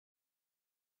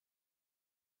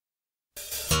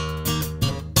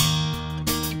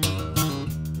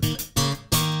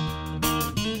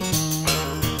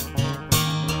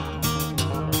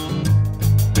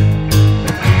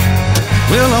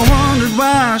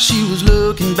how she was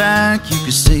looking back, you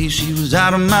could say she was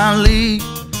out of my league.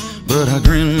 But I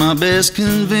grinned my best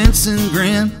convincing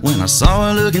grin when I saw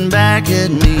her looking back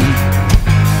at me.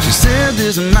 She said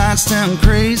this might sound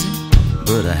crazy,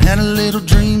 but I had a little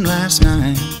dream last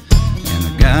night. And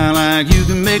a guy like you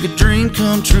can make a dream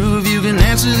come true if you can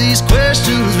answer these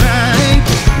questions right.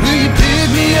 Will you pick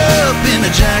me up in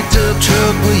a jacked up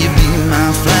truck? Will you be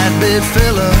my flatbed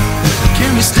fella?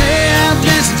 Can we stay out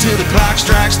dancing till the clock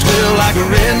strikes 12 like a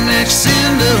redneck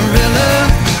Cinderella?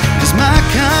 Cause my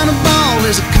kind of ball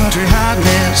is a country hot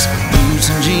mess.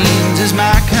 Boots and jeans is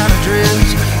my kind of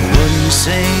dress. What do you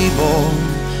say, boy?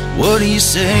 What do you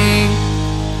say?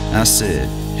 I said,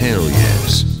 hell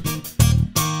yes.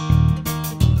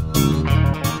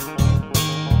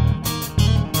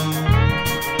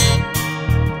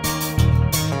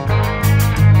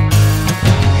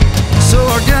 So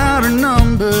I got her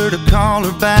number to call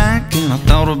her back, and I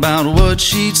thought about what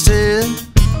she'd said.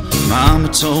 Mama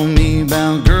told me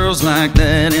about girls like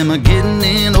that. Am I getting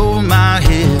in over my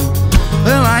head?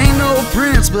 Well, I ain't no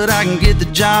prince, but I can get the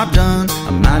job done.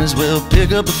 I might as well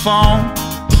pick up the phone.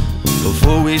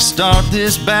 Before we start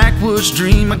this backwoods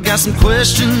dream, I got some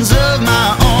questions of my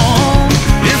own.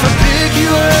 If I pick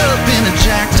you up in a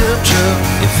jacked up truck,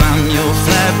 if I'm your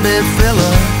flatbed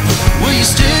fella, will you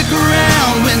stick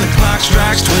around when the clock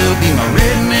strikes 12? Be my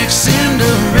redneck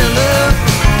Cinderella?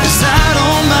 Cause I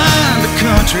don't mind a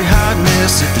country hot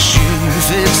mess. If the shoe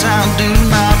fits, I'll do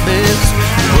my best.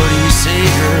 What do you say,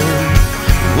 girl?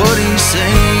 What do you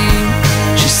say?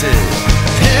 She said,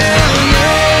 hell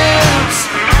yes.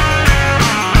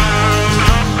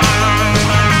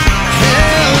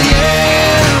 Hell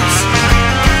yes.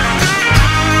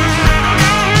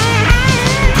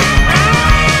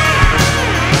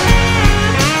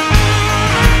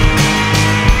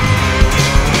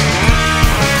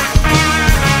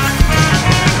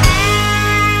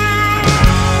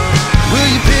 Will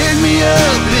you pick me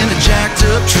up in a jacked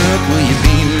up truck? Will you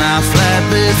be my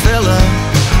flatbed fella?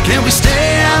 Can we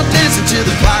stay out dancing till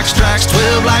the clock strikes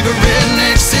 12 like a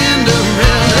redneck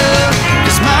Cinderella?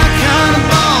 Cause my kind of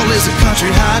ball is a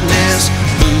country hot mess.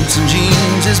 Boots and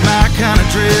jeans is my kind of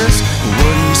dress.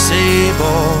 What do you say,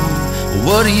 boy?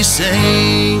 What do you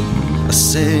say? I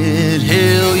said,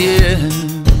 hell yeah.